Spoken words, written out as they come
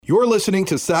You're listening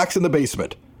to Sox in the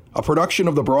Basement, a production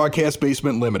of the Broadcast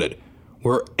Basement Limited,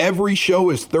 where every show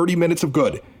is 30 minutes of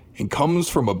good and comes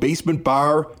from a basement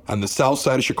bar on the south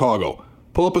side of Chicago.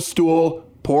 Pull up a stool,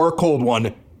 pour a cold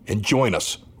one, and join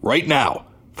us right now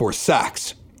for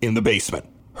Sox in the Basement.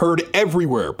 Heard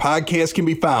everywhere podcasts can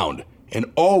be found, and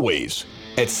always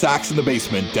at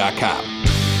soxinthebasement.com.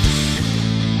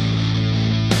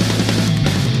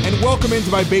 And welcome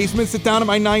into my basement. Sit down at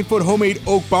my 9-foot homemade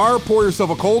oak bar. Pour yourself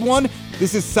a cold one.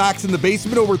 This is Sox in the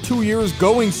Basement. Over 2 years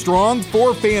going strong.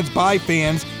 For fans, by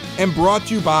fans. And brought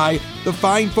to you by the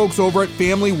fine folks over at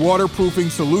Family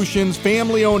Waterproofing Solutions.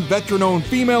 Family-owned, veteran-owned,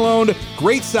 female-owned.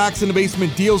 Great Sox in the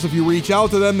Basement deals if you reach out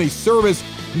to them. They service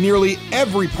nearly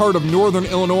every part of northern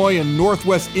Illinois and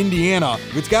northwest Indiana.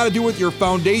 If it's got to do with your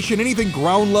foundation, anything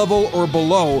ground level or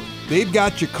below, they've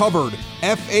got you covered.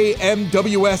 FAMWS.com.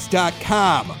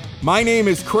 My name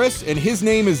is Chris, and his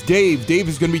name is Dave. Dave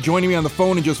is going to be joining me on the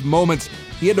phone in just moments.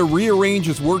 He had to rearrange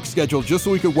his work schedule just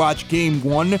so he could watch Game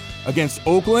 1 against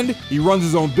Oakland. He runs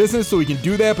his own business, so he can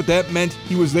do that, but that meant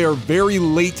he was there very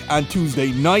late on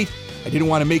Tuesday night. I didn't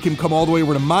want to make him come all the way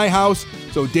over to my house,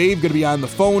 so Dave going to be on the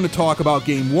phone to talk about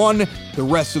Game 1, the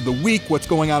rest of the week, what's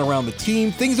going on around the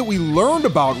team, things that we learned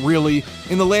about, really,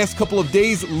 in the last couple of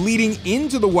days leading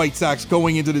into the White Sox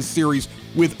going into this series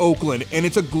with Oakland. And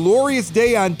it's a glorious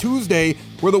day on Tuesday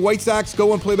where the White Sox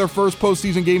go and play their first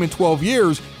postseason game in 12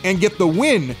 years and get the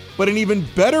win, but an even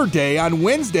better day on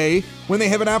Wednesday when they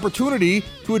have an opportunity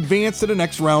to advance to the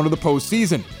next round of the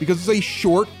postseason, because it's a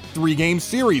short 3-game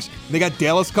series. They got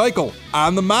Dallas Keuchel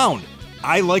on the mound.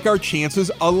 I like our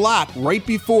chances a lot. Right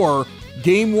before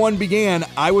Game 1 began,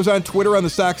 I was on Twitter on the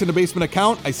Sox in the Basement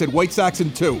account. I said, White Sox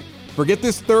in 2. Forget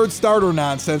this third starter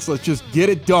nonsense. Let's just get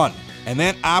it done. And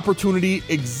that opportunity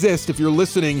exists if you're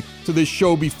listening to this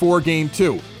show before Game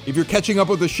 2. If you're catching up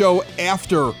with the show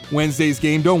after Wednesday's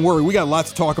game, don't worry. We got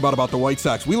lots to talk about the White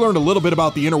Sox. We learned a little bit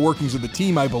about the inner workings of the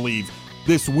team, I believe,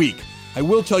 this week. I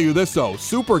will tell you this, though.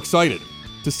 Super excited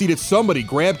to see that somebody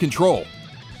grab control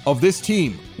of this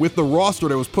team with the roster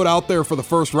that was put out there for the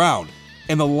first round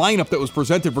and the lineup that was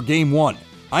presented for Game 1.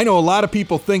 I know a lot of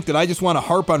people think that I just want to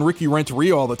harp on Ricky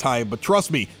Renteria all the time, but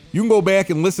trust me, you can go back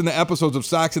and listen to episodes of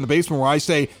Sox in the Basement where I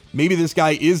say maybe this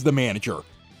guy is the manager.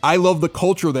 I love the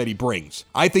culture that he brings.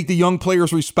 I think the young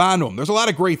players respond to him. There's a lot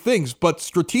of great things, but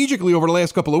strategically over the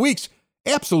last couple of weeks,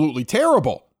 absolutely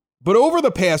terrible. But over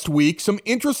the past week, some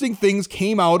interesting things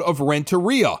came out of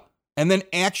Renteria. And then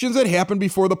actions that happened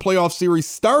before the playoff series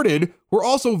started were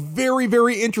also very,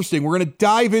 very interesting. We're going to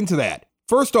dive into that.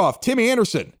 First off, Tim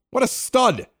Anderson. What a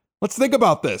stud. Let's think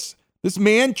about this. This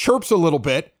man chirps a little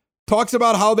bit, talks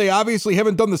about how they obviously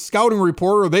haven't done the scouting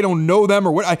report or they don't know them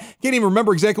or what. I can't even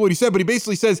remember exactly what he said, but he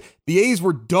basically says the A's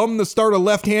were dumb to start a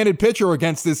left-handed pitcher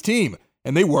against this team.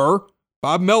 And they were.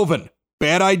 Bob Melvin.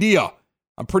 Bad idea.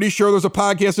 I'm pretty sure there's a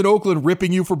podcast in Oakland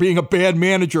ripping you for being a bad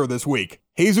manager this week.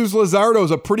 Jesus Luzardo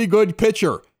is a pretty good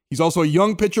pitcher. He's also a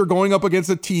young pitcher going up against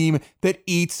a team that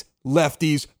eats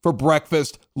lefties for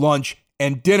breakfast, lunch,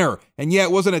 and dinner. And yeah,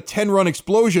 it wasn't a 10-run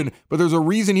explosion, but there's a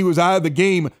reason he was out of the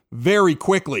game very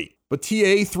quickly. But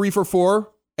TA 3 for 4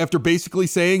 after basically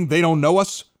saying they don't know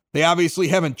us. They obviously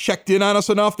haven't checked in on us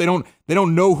enough. They don't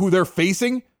know who they're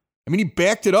facing. I mean, he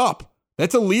backed it up.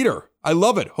 That's a leader. I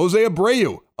love it. Jose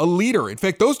Abreu, a leader. In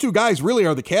fact, those two guys really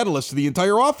are the catalyst to the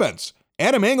entire offense.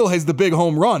 Adam Engel has the big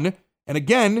home run. And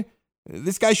again,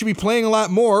 this guy should be playing a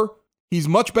lot more. He's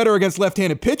much better against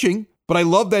left-handed pitching. But I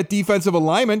love that defensive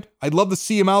alignment. I'd love to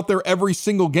see him out there every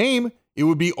single game. It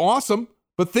would be awesome.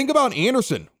 But think about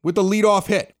Anderson with the leadoff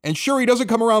hit. And sure, he doesn't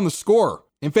come around the score.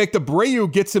 In fact, Abreu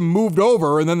gets him moved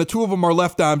over, and then the two of them are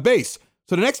left on base.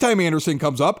 So the next time Anderson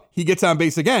comes up, he gets on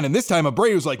base again. And this time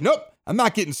Abreu's like, nope, I'm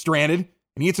not getting stranded.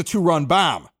 And he hits a 2-run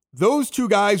bomb. Those two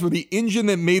guys were the engine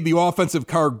that made the offensive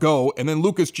car go. And then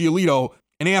Lucas Giolito,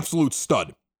 an absolute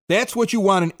stud. That's what you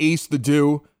want an ace to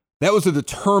do. That was a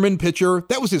determined pitcher.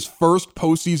 That was his first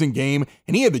postseason game,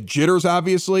 and he had the jitters,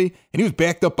 obviously, and he was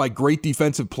backed up by great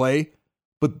defensive play.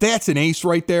 But that's an ace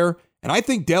right there. And I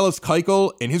think Dallas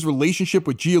Keuchel and his relationship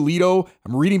with Giolito,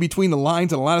 I'm reading between the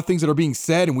lines on a lot of things that are being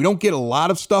said, and we don't get a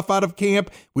lot of stuff out of camp.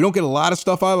 We don't get a lot of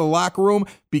stuff out of the locker room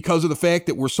because of the fact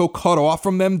that we're so cut off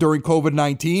from them during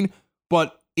COVID-19.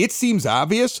 But it seems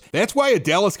obvious. That's why a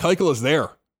Dallas Keuchel is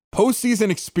there. Postseason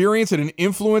experience and an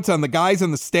influence on the guys on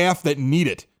the staff that need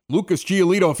it. Lucas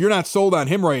Giolito, if you're not sold on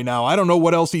him right now, I don't know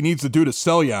what else he needs to do to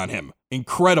sell you on him.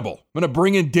 Incredible. I'm going to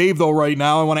bring in Dave, though, right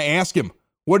now. I want to ask him,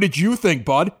 what did you think,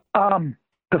 bud?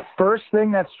 The first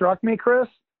thing that struck me, Chris,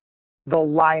 the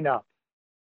lineup.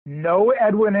 No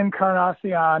Edwin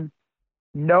Encarnacion,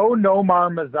 no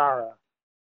Nomar Mazara.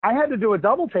 I had to do a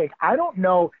double take. I don't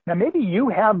know. Now, maybe you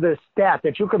have this stat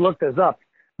that you could look this up.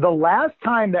 The last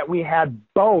time that we had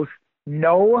both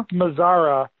no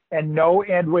Mazara and no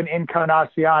Edwin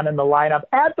Encarnacion in the lineup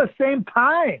at the same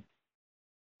time,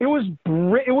 it was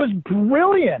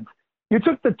brilliant. You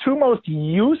took the two most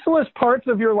useless parts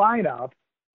of your lineup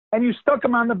and you stuck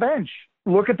them on the bench.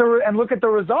 Look at the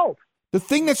result. The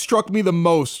thing that struck me the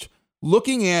most,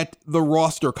 looking at the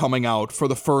roster coming out for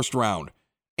the first round,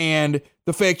 and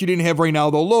the fact you didn't have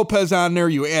Reynaldo Lopez on there,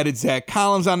 you added Zach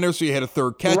Collins on there, so you had a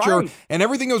third catcher, right, and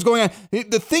everything that was going on.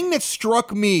 The thing that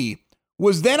struck me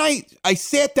was then I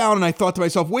sat down and I thought to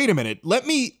myself, wait a minute, let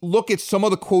me look at some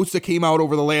of the quotes that came out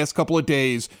over the last couple of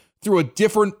days through a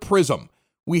different prism.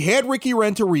 We had Ricky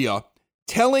Renteria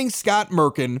telling Scott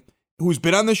Merkin, who's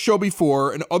been on this show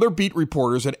before, and other beat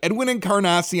reporters, that Edwin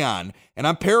Encarnacion, and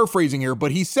I'm paraphrasing here,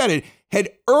 but he said it,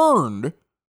 had earned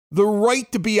the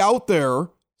right to be out there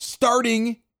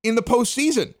starting in the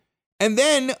postseason. And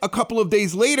then a couple of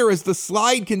days later, as the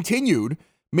slide continued,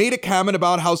 made a comment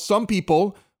about how some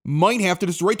people might have to,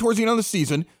 just right towards the end of the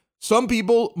season, some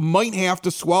people might have to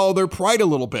swallow their pride a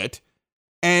little bit,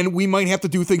 and we might have to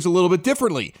do things a little bit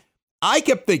differently. I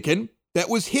kept thinking that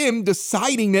was him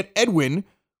deciding that Edwin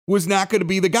was not going to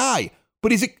be the guy.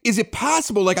 But is it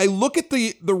possible? Like, I look at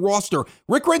the roster.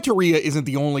 Rick Renteria isn't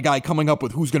the only guy coming up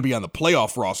with who's going to be on the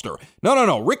playoff roster.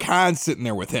 No. Rick Hahn's sitting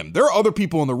there with him. There are other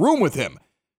people in the room with him.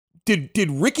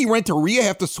 Did Ricky Renteria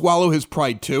have to swallow his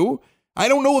pride too? I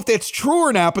don't know if that's true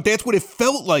or not, but that's what it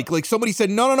felt like. Like somebody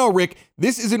said, no, Rick,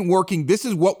 this isn't working. This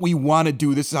is what we want to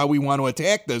do. This is how we want to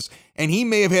attack this. And he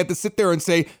may have had to sit there and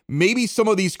say, maybe some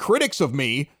of these critics of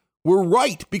me were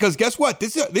right. Because guess what?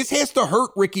 This has to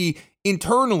hurt Ricky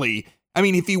internally. I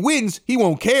mean, if he wins, he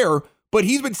won't care. But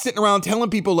he's been sitting around telling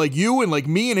people like you and like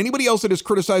me and anybody else that has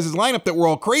criticized his lineup that we're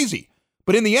all crazy.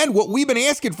 But in the end, what we've been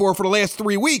asking for the last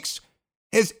 3 weeks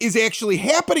is actually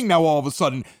happening now all of a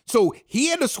sudden. So he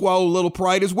had to swallow a little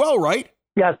pride as well, right?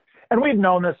 Yes. And we've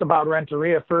known this about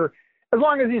Renteria for as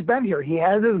long as he's been here. He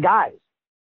has his guys.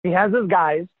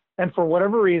 And for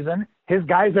whatever reason, his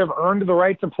guys have earned the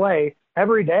right to play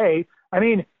every day. I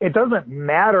mean, it doesn't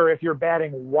matter if you're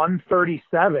batting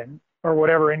 137 or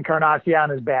whatever Encarnacion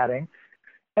is batting.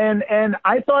 And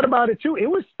I thought about it too. It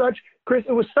was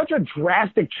such a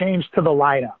drastic change to the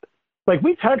lineup. Like,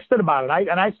 we texted about it,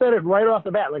 and I said it right off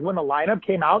the bat. Like, when the lineup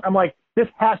came out, I'm like, this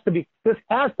has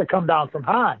to come down from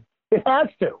Hahn. It has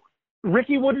to.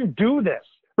 Ricky wouldn't do this.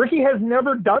 Ricky has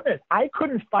never done this. I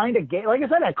couldn't find a game. Like I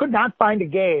said, I could not find a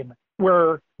game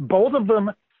where both of them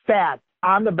sat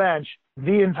on the bench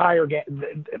the entire game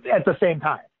at the same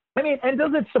time. I mean, and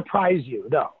does it surprise you,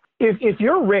 though? If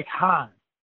you're Rick Hahn,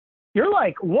 you're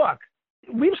like, look,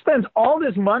 we've spent all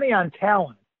this money on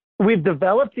talent. We've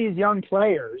developed these young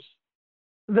players.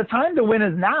 The time to win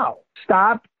is now.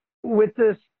 Stop with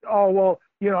this, oh, well,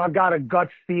 I've got a gut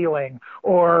feeling,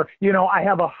 or, I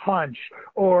have a hunch,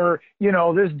 or,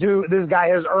 this guy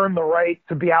has earned the right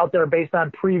to be out there based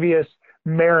on previous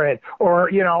merit, or,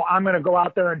 I'm going to go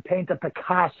out there and paint a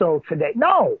Picasso today.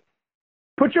 No.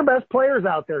 Put your best players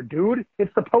out there, dude.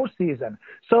 It's the postseason.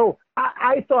 So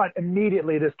I thought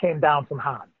immediately this came down from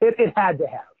Hahn. It had to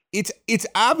have. It's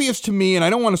obvious to me, and I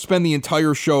don't want to spend the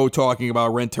entire show talking about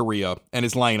Renteria and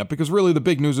his lineup, because really the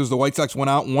big news is the White Sox went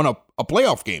out and won a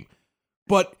playoff game.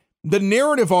 But the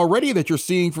narrative already that you're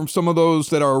seeing from some of those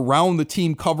that are around the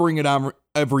team covering it on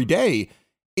every day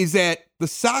is that the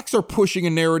Sox are pushing a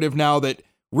narrative now that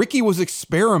Ricky was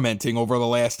experimenting over the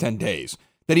last 10 days,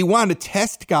 that he wanted to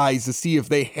test guys to see if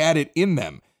they had it in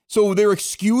them. So they're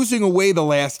excusing away the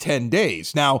last 10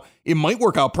 days. Now, it might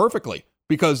work out perfectly,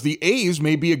 because the A's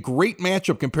may be a great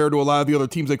matchup compared to a lot of the other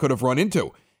teams they could have run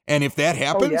into. And if that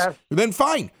happens, then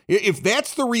fine. If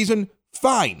that's the reason,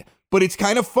 fine. But it's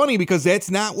kind of funny because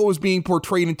that's not what was being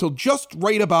portrayed until just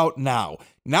right about now.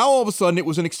 Now, all of a sudden, it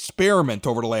was an experiment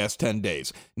over the last 10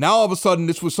 days. Now, all of a sudden,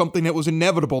 this was something that was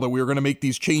inevitable, that we were going to make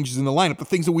these changes in the lineup, the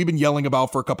things that we've been yelling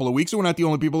about for a couple of weeks, and we're not the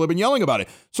only people that have been yelling about it.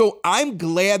 So I'm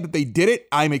glad that they did it.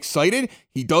 I'm excited.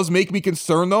 He does make me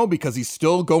concerned, though, because he's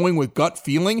still going with gut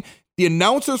feeling. The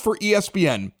announcers for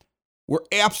ESPN were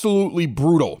absolutely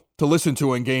brutal to listen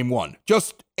to in Game 1.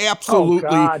 Just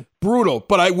absolutely brutal.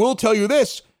 But I will tell you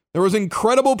this. There was an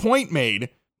incredible point made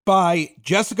by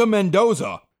Jessica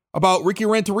Mendoza about Ricky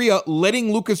Renteria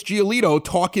letting Lucas Giolito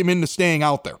talk him into staying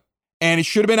out there. And it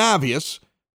should have been obvious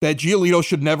that Giolito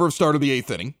should never have started the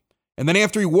 8th inning. And then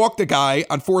after he walked the guy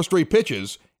on 4 straight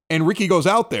pitches and Ricky goes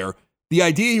out there, the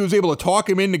idea he was able to talk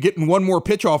him into getting one more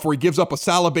pitch off where he gives up a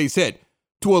solid base hit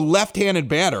to a left-handed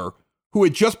batter who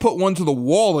had just put one to the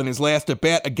wall in his last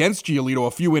at-bat against Giolito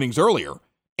a few innings earlier.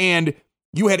 And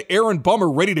you had Aaron Bummer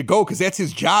ready to go because that's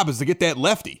his job, is to get that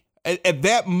lefty. At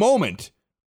that moment,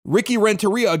 Ricky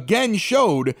Renteria again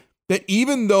showed that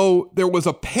even though there was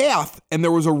a path and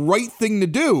there was a right thing to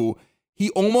do, he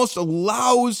almost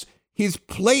allows his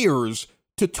players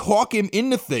to talk him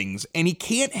into things, and he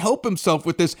can't help himself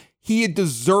with this. He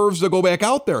deserves to go back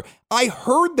out there. I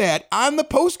heard that on the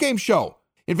postgame show.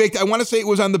 In fact, I want to say it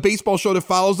was on the baseball show that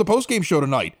follows the postgame show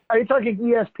tonight. Are you talking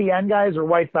ESPN guys or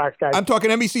White Sox guys? I'm talking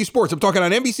NBC Sports. I'm talking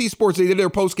on NBC Sports. They did their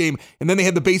postgame, and then they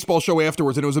had the baseball show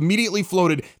afterwards, and it was immediately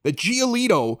floated that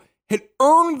Giolito had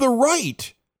earned the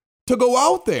right to go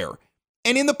out there.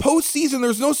 And in the postseason,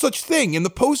 there's no such thing. In the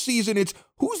postseason, it's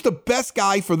who's the best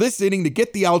guy for this inning to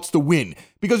get the outs to win,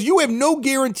 because you have no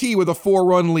guarantee with a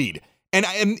 4-run lead. And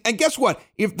guess what?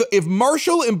 If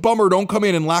Marshall and Bummer don't come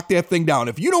in and lock that thing down,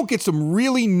 if you don't get some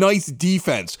really nice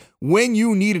defense when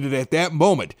you needed it at that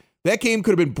moment, that game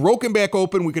could have been broken back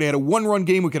open. We could have had a 1-run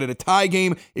game. We could have had a tie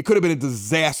game. It could have been a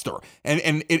disaster.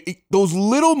 And those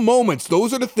little moments,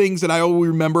 those are the things that I always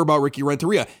remember about Ricky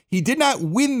Renteria. He did not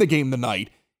win the game tonight.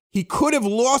 He could have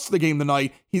lost the game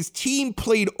tonight. His team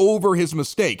played over his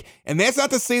mistake. And that's not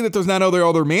to say that there's not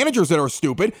other managers that are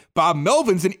stupid. Bob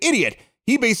Melvin's an idiot.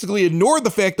 He basically ignored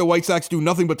the fact the White Sox do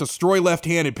nothing but destroy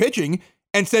left-handed pitching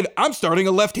and said, I'm starting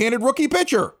a left-handed rookie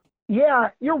pitcher.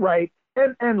 Yeah, you're right.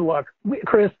 And look,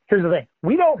 Chris, here's the thing.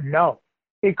 We don't know.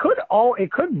 It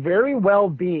could very well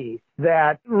be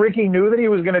that Ricky knew that he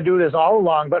was going to do this all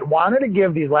along, but wanted to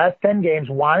give these last 10 games,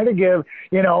 wanted to give,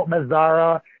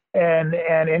 Mazara and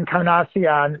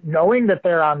Encarnacion, knowing that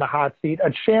they're on the hot seat,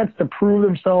 a chance to prove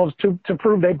themselves, to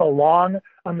prove they belong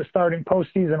on the starting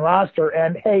postseason roster.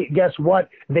 And hey, guess what?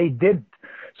 They didn't.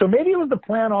 So maybe it was the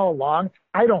plan all along.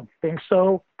 I don't think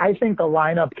so. I think the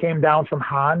lineup came down from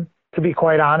Hahn, to be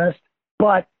quite honest.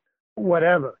 But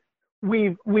whatever.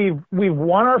 We've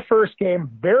won our first game,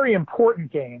 very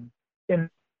important game in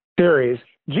the series.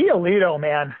 Giolito,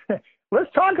 man.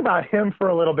 Let's talk about him for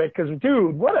a little bit because,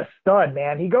 dude, what a stud,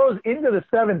 man. He goes into the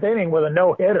 7th inning with a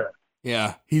no-hitter.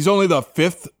 Yeah, he's only the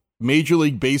 5th Major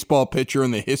League Baseball pitcher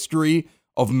in the history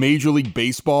of Major League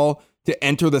Baseball to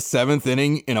enter the 7th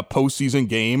inning in a postseason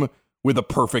game with a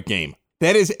perfect game.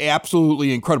 That is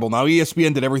absolutely incredible. Now,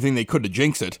 ESPN did everything they could to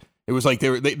jinx it. It was like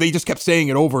they just kept saying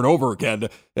it over and over again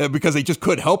because they just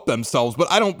couldn't help themselves. But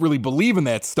I don't really believe in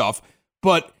that stuff.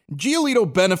 But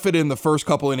Giolito benefited in the first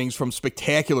couple innings from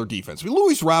spectacular defense.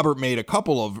 Luis Robert made a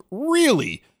couple of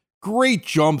really great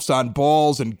jumps on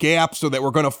balls and gaps so that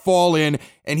were going to fall in,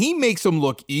 and he makes them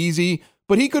look easy,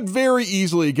 but he could very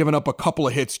easily have given up a couple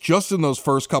of hits just in those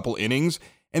first couple innings,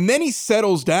 and then he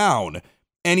settles down,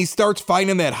 and he starts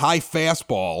finding that high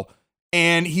fastball,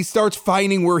 and he starts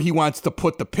finding where he wants to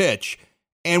put the pitch.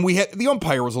 And the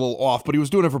umpire was a little off, but he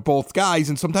was doing it for both guys.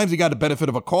 And sometimes he got the benefit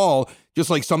of a call, just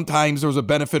like sometimes there was a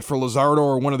benefit for Luzardo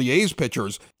or one of the A's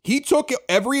pitchers. He took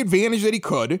every advantage that he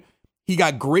could. He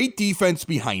got great defense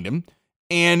behind him,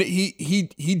 and he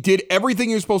did everything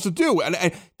he was supposed to do.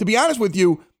 And to be honest with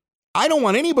you, I don't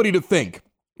want anybody to think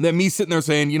that me sitting there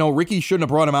saying, Ricky shouldn't have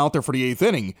brought him out there for the 8th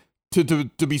inning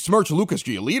to besmirch Lucas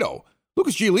Giolito.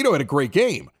 Lucas Giolito had a great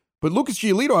game, but Lucas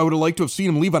Giolito, I would have liked to have seen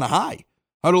him leave on a high.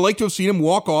 I would have liked to have seen him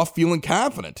walk off feeling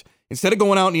confident instead of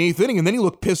going out in the 8th inning, and then he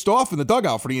looked pissed off in the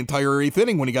dugout for the entire 8th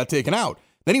inning when he got taken out.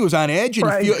 Then he was on edge, and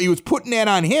right. he was putting that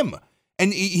on him.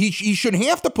 And he shouldn't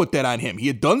have to put that on him. He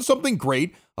had done something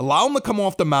great. Allow him to come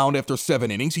off the mound after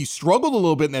 7 innings. He struggled a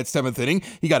little bit in that 7th inning.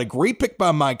 He got a great pick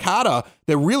by Moncada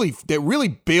that really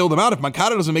bailed him out. If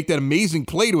Moncada doesn't make that amazing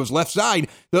play to his left side,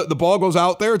 the ball goes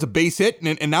out there. It's a base hit,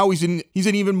 and now he's in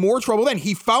even more trouble. Then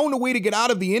he found a way to get out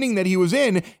of the inning that he was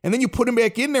in, and then you put him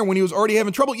back in there when he was already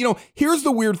having trouble. Here's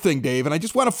the weird thing, Dave, and I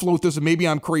just want to float this, and maybe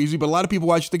I'm crazy, but a lot of people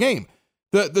watch the game.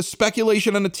 The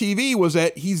speculation on the TV was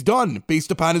that he's done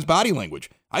based upon his body language.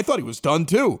 I thought he was done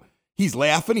too. He's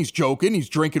laughing, he's joking, he's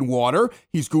drinking water,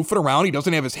 he's goofing around, he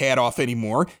doesn't have his hat off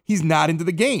anymore. He's not into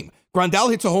the game.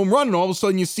 Grandal hits a home run, and all of a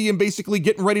sudden you see him basically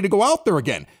getting ready to go out there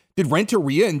again. Did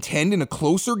Renteria intend in a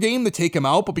closer game to take him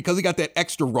out, but because he got that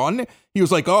extra run, he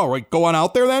was like, oh, right, go on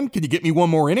out there then? Can you get me one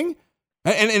more inning?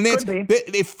 And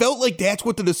it felt like that's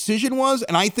what the decision was.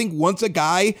 And I think once a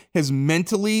guy has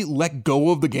mentally let go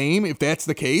of the game, if that's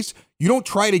the case, you don't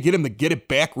try to get him to get it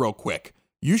back real quick.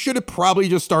 You should have probably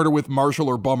just started with Marshall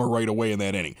or Bummer right away in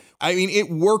that inning. I mean, it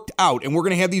worked out, and we're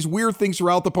going to have these weird things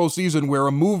throughout the postseason where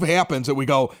a move happens that we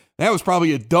go, that was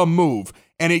probably a dumb move.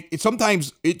 And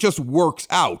sometimes it just works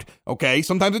out, okay?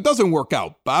 Sometimes it doesn't work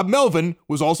out. Bob Melvin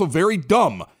was also very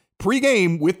dumb.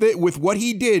 Pre-game, with what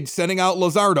he did, sending out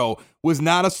Luzardo, was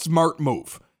not a smart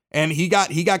move. And he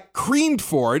got creamed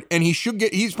for it, and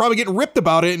he's probably getting ripped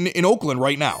about it in Oakland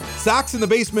right now. Sox in the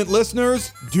Basement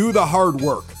listeners, do the hard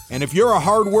work. And if you're a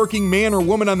hardworking man or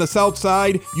woman on the South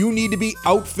Side, you need to be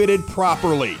outfitted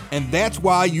properly. And that's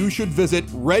why you should visit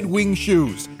Red Wing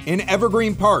Shoes in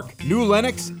Evergreen Park, New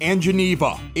Lenox, and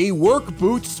Geneva. A work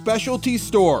boots specialty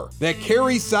store that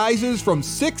carries sizes from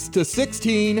 6 to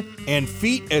 16 and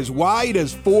feet as wide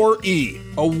as 4E.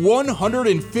 A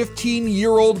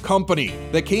 115-year-old company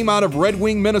that came out of Red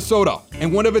Wing, Minnesota.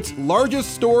 And one of its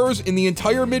largest stores in the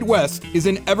entire Midwest is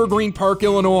in Evergreen Park,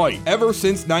 Illinois, ever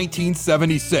since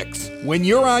 1976. When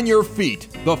you're on your feet,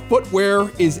 the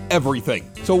footwear is everything.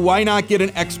 So why not get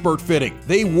an expert fitting?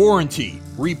 They warranty,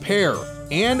 repair,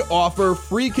 and offer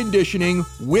free conditioning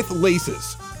with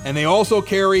laces. And they also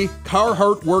carry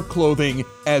Carhartt work clothing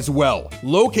as well.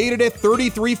 Located at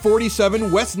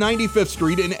 3347 West 95th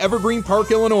Street in Evergreen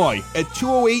Park, Illinois, at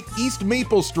 208 East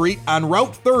Maple Street on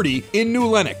Route 30 in New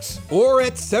Lenox, or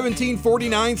at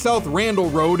 1749 South Randall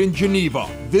Road in Geneva.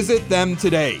 Visit them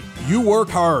today. You work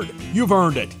hard. You've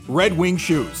earned it. Red Wing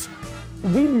Shoes.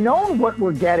 We've known what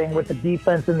we're getting with the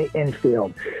defense in the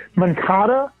infield.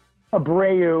 Moncada,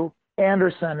 Abreu,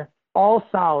 Anderson, all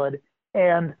solid,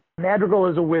 and Madrigal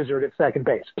is a wizard at second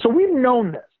base. So we've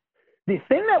known this.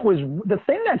 The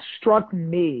thing that struck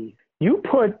me, you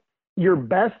put your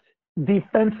best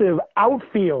defensive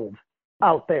outfield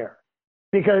out there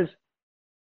because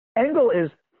Engel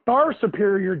is far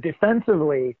superior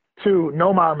defensively to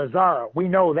Nomar Mazara. We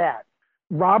know that.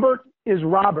 Robert is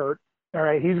Robert. All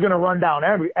right, he's going to run down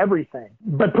everything.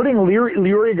 But putting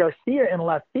Leury Garcia in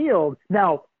left field,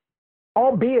 now,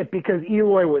 albeit because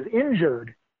Eloy was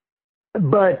injured,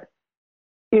 but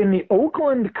in the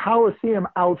Oakland Coliseum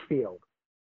outfield,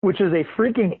 which is a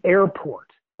freaking airport,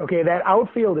 okay, that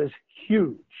outfield is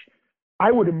huge.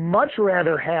 I would much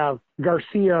rather have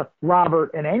Garcia,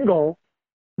 Robert, and Engel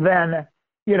than,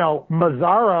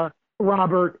 Mazara,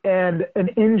 Robert, and an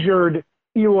injured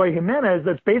Eloy Jimenez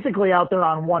that's basically out there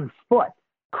on one foot.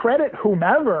 Credit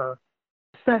whomever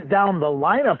sent down the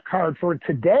lineup card for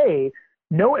today.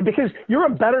 No, because you're a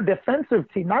better defensive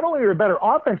team. Not only are you a better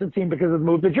offensive team because of the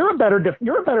move, but you're a better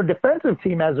defensive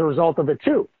team as a result of it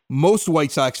too. Most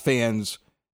White Sox fans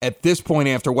at this point,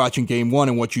 after watching Game 1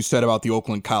 and what you said about the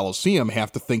Oakland Coliseum,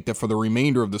 have to think that for the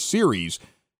remainder of the series,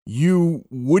 you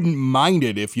wouldn't mind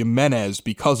it if Jimenez,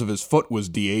 because of his foot, was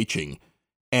DHing,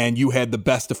 and you had the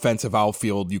best defensive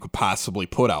outfield you could possibly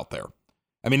put out there.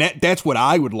 I mean, that's what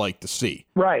I would like to see.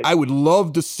 Right. I would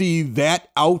love to see that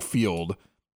outfield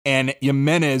and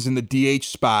Jimenez in the DH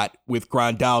spot with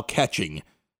Grandal catching,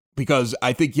 because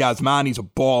I think Yasmani's a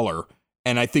baller,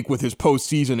 and I think with his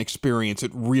postseason experience,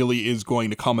 it really is going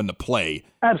to come into play.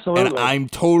 Absolutely. And I'm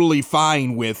totally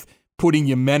fine with putting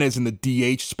Jimenez in the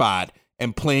DH spot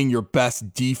and playing your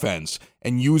best defense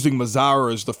and using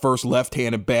Mazara as the first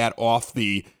left-handed bat off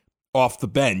the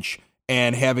bench,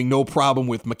 and having no problem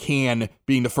with McCann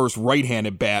being the first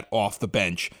right-handed bat off the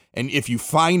bench. And if you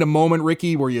find a moment,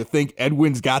 Ricky, where you think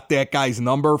Edwin's got that guy's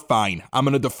number, fine. I'm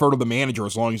going to defer to the manager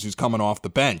as long as he's coming off the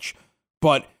bench.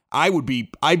 But I'd be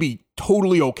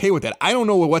totally okay with that. I don't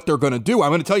know what they're going to do.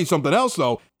 I'm going to tell you something else,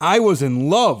 though. I was in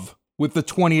love with the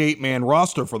 28-man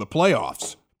roster for the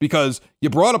playoffs because you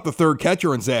brought up the third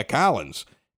catcher in Zach Collins.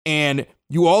 And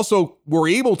you also were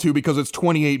able to, because it's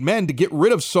 28 men, to get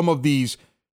rid of some of these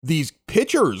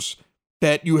pitchers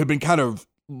that you had been kind of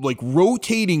like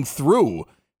rotating through.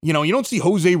 You don't see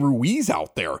Jose Ruiz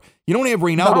out there. You don't have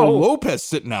Reynaldo Lopez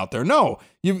sitting out there. No,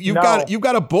 you've got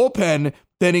a bullpen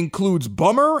that includes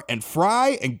Bummer and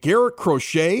Fry and Garrett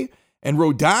Crochet, and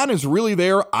Rodon is really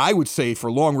there, I would say,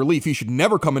 for long relief. He should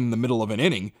never come in the middle of an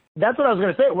inning. That's what I was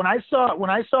going to say. When I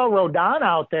saw Rodon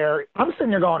out there, I'm sitting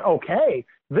there going, okay,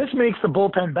 this makes the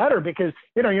bullpen better because,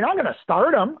 you're not going to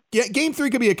start him. Yeah, Game 3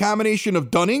 could be a combination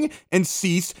of Dunning and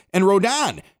Cease and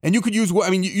Rodon. And you could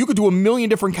you could do a million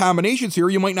different combinations here.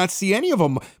 You might not see any of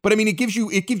them, but it gives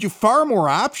you far more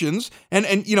options. And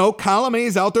Colome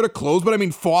is out there to close, but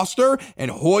Foster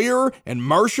and Hoyer and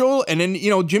Marshall, and then,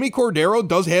 Jimmy Cordero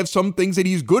does have some things that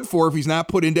he's good for if he's not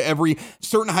put into every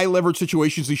certain high leverage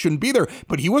situations he shouldn't be there,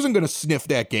 but he wasn't going to sniff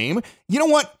that game. You know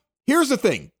what? Here's the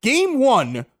thing. Game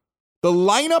 1, the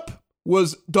lineup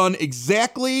was done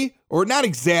exactly, or not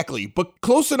exactly, but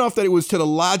close enough that it was to the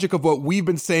logic of what we've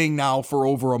been saying now for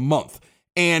over a month.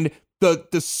 And the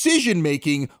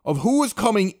decision-making of who was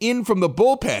coming in from the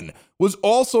bullpen was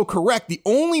also correct. The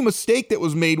only mistake that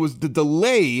was made was the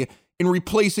delay in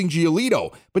replacing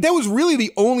Giolito. But that was really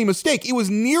the only mistake. It was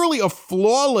nearly a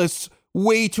flawless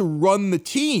way to run the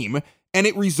team, and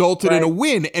it resulted in a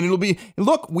win. And it'll be,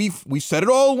 look, we said it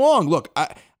all along. Look,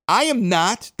 I am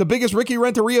not the biggest Ricky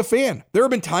Renteria fan. There have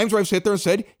been times where I've sat there and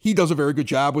said he does a very good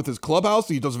job with his clubhouse.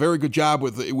 He does a very good job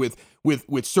with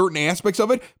certain aspects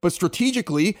of it. But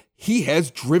strategically, he has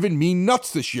driven me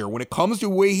nuts this year. When it comes to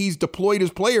the way he's deployed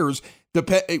his players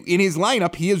in his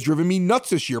lineup, he has driven me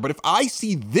nuts this year. But if I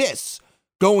see this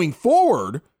going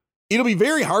forward, it'll be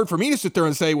very hard for me to sit there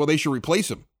and say, well, they should replace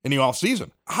him in the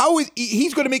offseason.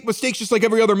 He's going to make mistakes just like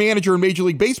every other manager in Major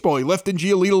League Baseball. He left in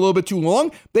Giolito a little bit too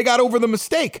long. They got over the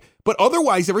mistake. But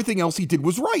otherwise, everything else he did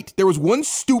was right. There was one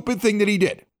stupid thing that he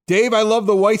did. Dave, I love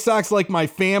the White Sox like my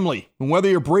family. And whether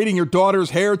you're braiding your daughter's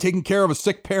hair, taking care of a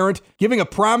sick parent, giving a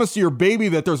promise to your baby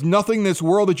that there's nothing in this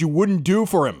world that you wouldn't do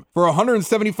for him. For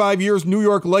 175 years, New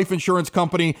York Life Insurance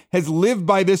Company has lived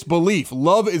by this belief.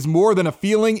 Love is more than a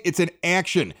feeling, it's an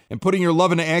action. And putting your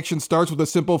love into action starts with a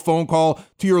simple phone call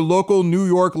to your local New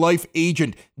York Life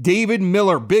agent. David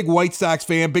Miller, big White Sox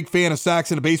fan, big fan of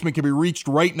Sox in the Basement, can be reached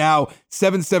right now,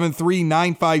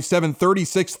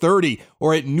 773-957-3630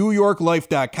 or at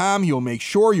newyorklife.com. He'll make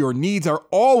sure your needs are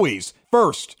always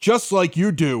first, just like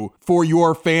you do for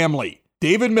your family.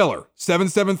 David Miller,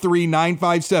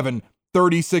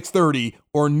 773-957-3630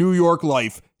 or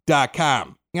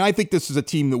newyorklife.com. And I think this is a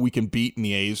team that we can beat in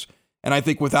the A's. And I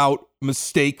think without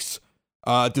mistakes,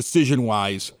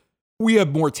 decision-wise, we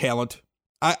have more talent.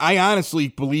 I honestly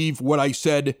believe what I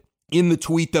said in the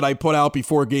tweet that I put out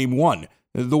before Game 1.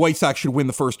 The White Sox should win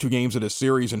the first 2 games of this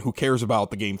series, and who cares about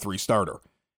the Game 3 starter?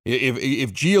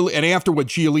 And after what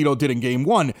Giolito did in Game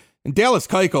 1, and Dallas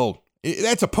Keuchel,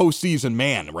 that's a postseason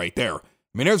man right there. I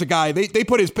mean, there's a guy, they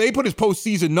put his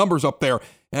postseason numbers up there.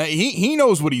 He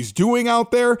knows what he's doing out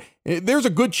there. There's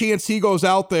a good chance he goes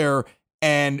out there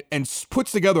and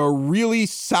puts together a really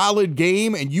solid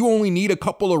game, and you only need a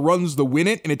couple of runs to win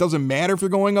it, and it doesn't matter if you're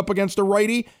going up against a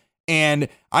righty. And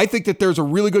I think that there's a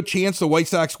really good chance the White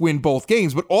Sox win both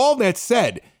games. But all that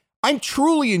said, I'm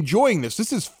truly enjoying this.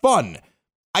 This is fun.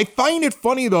 I find it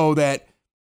funny, though, that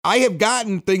I have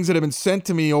gotten things that have been sent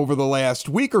to me over the last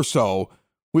week or so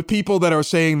with people that are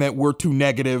saying that we're too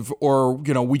negative or,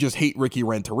 we just hate Ricky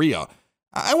Renteria.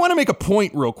 I want to make a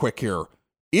point real quick here.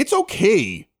 It's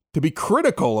okay to be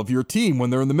critical of your team when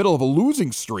they're in the middle of a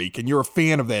losing streak and you're a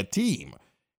fan of that team.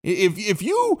 If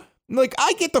you,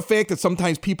 I get the fact that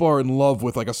sometimes people are in love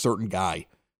with, a certain guy.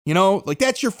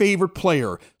 That's your favorite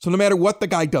player. So no matter what the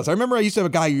guy does. I remember I used to have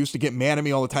a guy who used to get mad at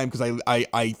me all the time because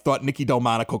I thought Nicky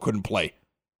Delmonico couldn't play.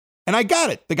 And I got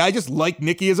it. The guy just liked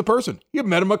Nicky as a person. You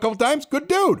met him a couple times. Good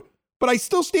dude. But I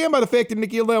still stand by the fact that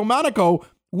Nicky Delmonico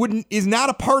is not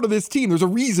a part of this team. There's a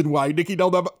reason why Nicky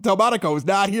Delmonico is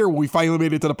not here when we finally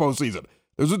made it to the postseason.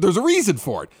 There's a reason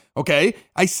for it, okay?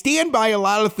 I stand by a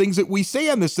lot of the things that we say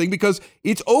on this thing because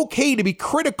it's okay to be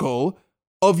critical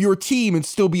of your team and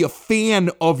still be a fan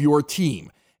of your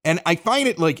team. And I find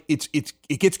it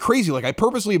it gets crazy. I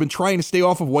purposely have been trying to stay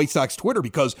off of White Sox Twitter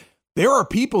because there are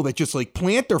people that just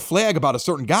plant their flag about a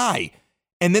certain guy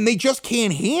and then they just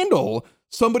can't handle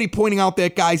somebody pointing out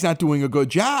that guy's not doing a good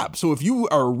job. So if you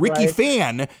are a Ricky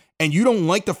fan and you don't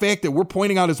like the fact that we're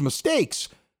pointing out his mistakes,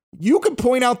 you can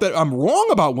point out that I'm wrong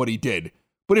about what he did.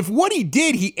 But if what he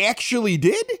did, he actually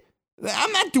did,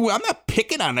 I'm not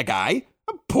picking on the guy.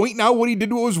 I'm pointing out what he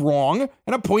did was wrong,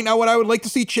 and I'm pointing out what I would like to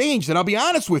see changed. And I'll be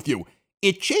honest with you,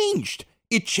 it changed.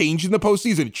 It changed in the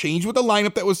postseason. It changed with the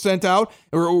lineup that was sent out,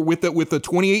 or with the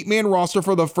 28-man roster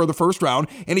for the first round,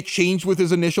 and it changed with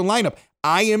his initial lineup.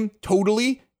 I am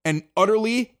totally and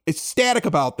utterly ecstatic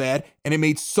about that, and it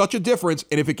made such a difference.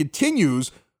 And if it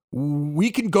continues,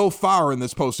 we can go far in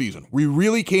this postseason. We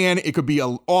really can. It could be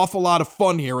an awful lot of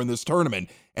fun here in this tournament.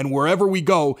 And wherever we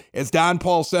go, as Don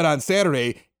Paul said on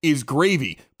Saturday, is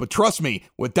gravy. But trust me,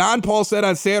 what Don Paul said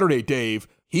on Saturday, Dave,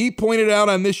 he pointed out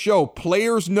on this show,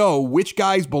 players know which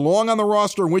guys belong on the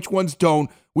roster and which ones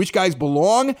don't, which guys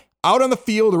belong out on the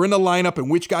field or in the lineup and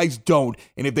which guys don't.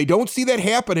 And if they don't see that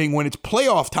happening when it's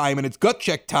playoff time and it's gut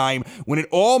check time, when it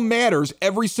all matters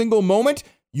every single moment,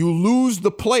 you lose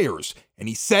the players. And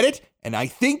he said it, and I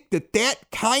think that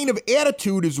kind of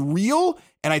attitude is real.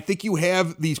 And I think you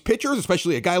have these pitchers,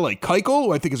 especially a guy like Keuchel,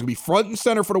 who I think is going to be front and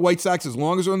center for the White Sox as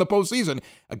long as they're in the postseason.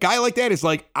 A guy like that is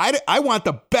I want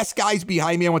the best guys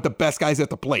behind me. I want the best guys at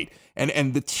the plate.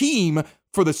 And the team,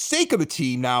 for the sake of the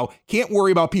team now, can't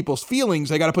worry about people's feelings.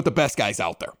 They got to put the best guys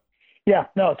out there. Yeah,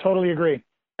 no, totally agree.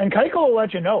 And Keuchel will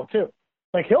let you know, too.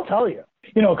 He'll tell you.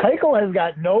 Keuchel has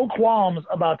got no qualms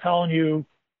about telling you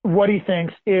what he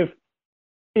thinks if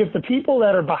the people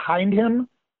that are behind him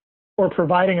or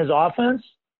providing his offense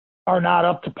are not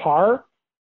up to par,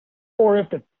 or if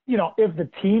the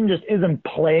team just isn't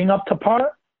playing up to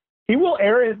par, he will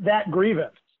air that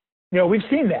grievance. We've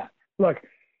seen that. Look,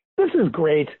 this is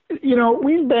great. You know,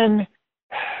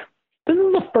 this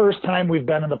is the first time we've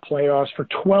been in the playoffs for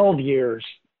 12 years.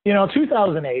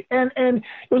 2008. And it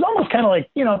was almost kind of like,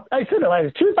 I said it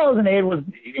last, 2008 was,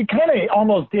 it kind of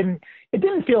almost didn't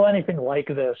feel anything like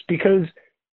this, because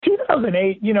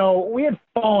 2008, we had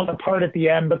fallen apart at the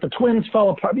end, but the Twins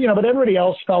fell apart, but everybody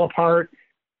else fell apart.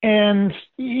 And,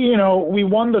 we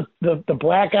won the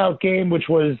blackout game, which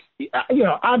was,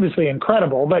 obviously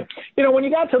incredible. But, when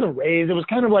you got to the Rays, it was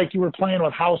kind of like you were playing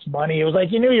with house money. It was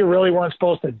like you knew you really weren't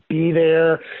supposed to be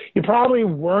there. You probably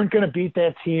weren't going to beat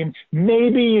that team.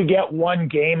 Maybe you get one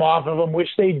game off of them, which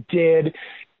they did,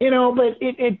 but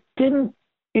it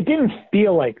didn't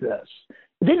feel like this.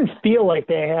 It didn't feel like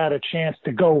they had a chance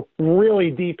to go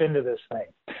really deep into this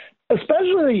thing,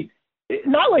 especially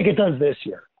not like it does this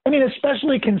year. I mean,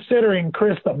 especially considering,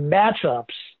 Chris, the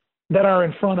matchups that are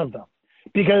in front of them.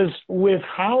 Because with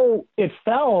how it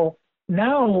fell,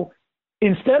 now,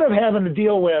 instead of having to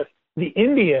deal with the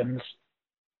Indians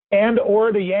and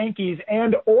or the Yankees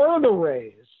and or the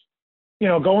Rays,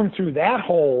 going through that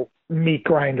whole meat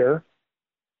grinder,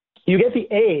 you get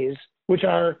the A's, which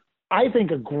are, I think,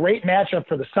 a great matchup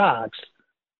for the Sox.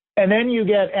 And then you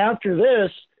get, after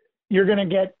this, you're going to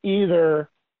get either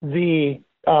the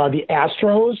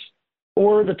Astros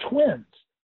or the Twins,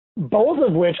 both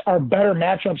of which are better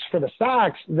matchups for the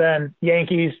Sox than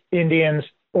Yankees, Indians,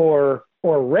 or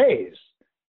Rays.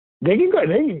 They can go.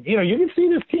 You can see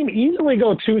this team easily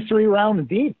go 2-3 rounds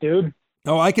deep, dude.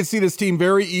 Oh, I can see this team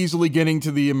very easily getting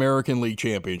to the American League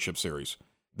Championship Series.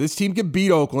 This team can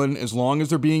beat Oakland as long as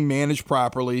they're being managed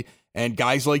properly. And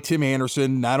guys like Tim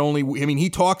Anderson, he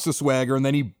talks the swagger and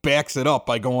then he backs it up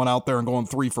by going out there and going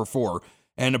 3 for 4.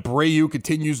 And Abreu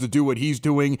continues to do what he's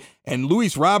doing. And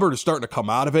Luis Robert is starting to come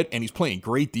out of it, and he's playing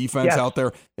great defense out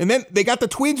there. And then they got the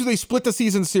Twins, who they split the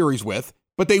season series with,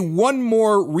 but they won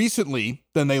more recently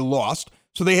than they lost.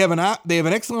 So they have an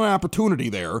excellent opportunity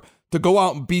there to go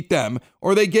out and beat them,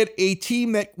 or they get a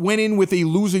team that went in with a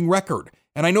losing record.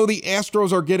 And I know the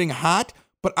Astros are getting hot,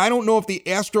 but I don't know if the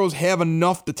Astros have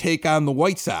enough to take on the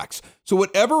White Sox. So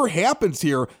whatever happens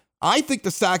here, I think the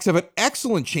Sox have an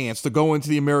excellent chance to go into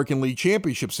the American League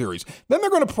Championship Series. Then they're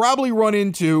going to probably run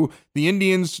into the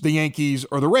Indians, the Yankees,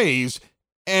 or the Rays,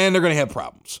 and they're going to have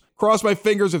problems. Cross my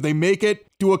fingers if they make it,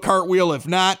 do a cartwheel. If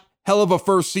not, hell of a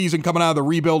first season coming out of the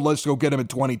rebuild. Let's go get them in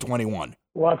 2021.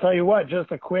 Well, I'll tell you what,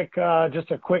 just a quick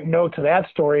note to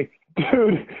that story.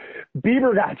 Dude,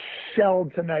 Bieber got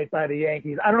shelled tonight by the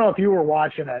Yankees. I don't know if you were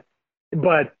watching it,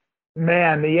 but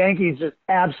man, the Yankees just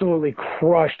absolutely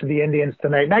crushed the Indians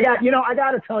tonight. And I got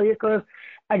to tell you, Chris,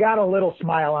 I got a little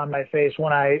smile on my face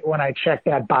when I checked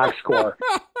that box score.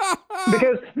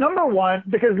 because number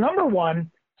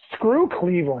one, screw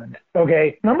Cleveland.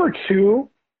 Okay. Number two,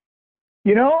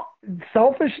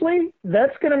 selfishly,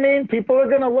 that's going to mean people are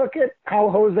going to look at how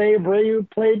Jose Abreu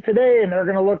played today, and they're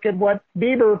going to look at what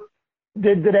Bieber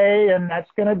did today, and that's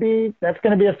going to be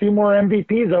a few more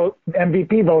MVP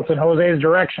votes in Jose's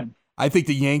direction. I think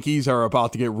the Yankees are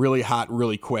about to get really hot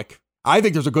really quick. I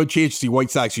think there's a good chance to see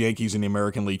White Sox Yankees in the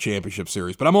American League Championship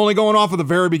Series, but I'm only going off of the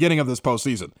very beginning of this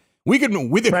postseason. We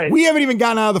haven't even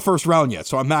gotten out of the first round yet,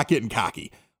 so I'm not getting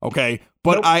cocky, okay?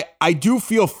 But nope. I do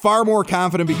feel far more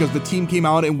confident because the team came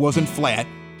out and wasn't flat,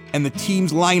 and the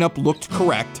team's lineup looked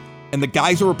correct, and the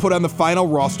guys that were put on the final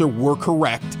roster were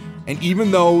correct. And even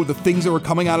though the things that were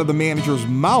coming out of the manager's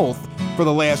mouth for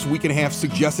the last week and a half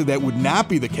suggested that would not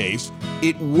be the case,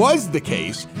 it was the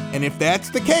case. And if that's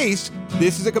the case,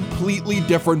 this is a completely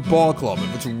different ball club.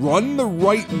 If it's run the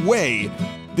right way,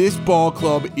 this ball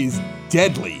club is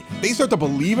deadly. They start to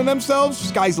believe in themselves,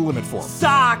 sky's the limit for them.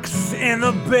 Sox in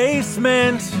the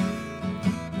basement.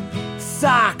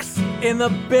 Sox in the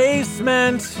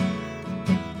basement.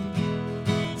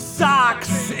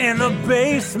 Sox in the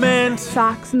basement.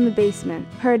 Sox in the Basement.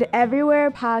 Heard everywhere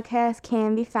podcasts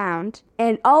can be found,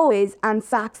 and always on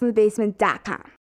soxinthebasement.com.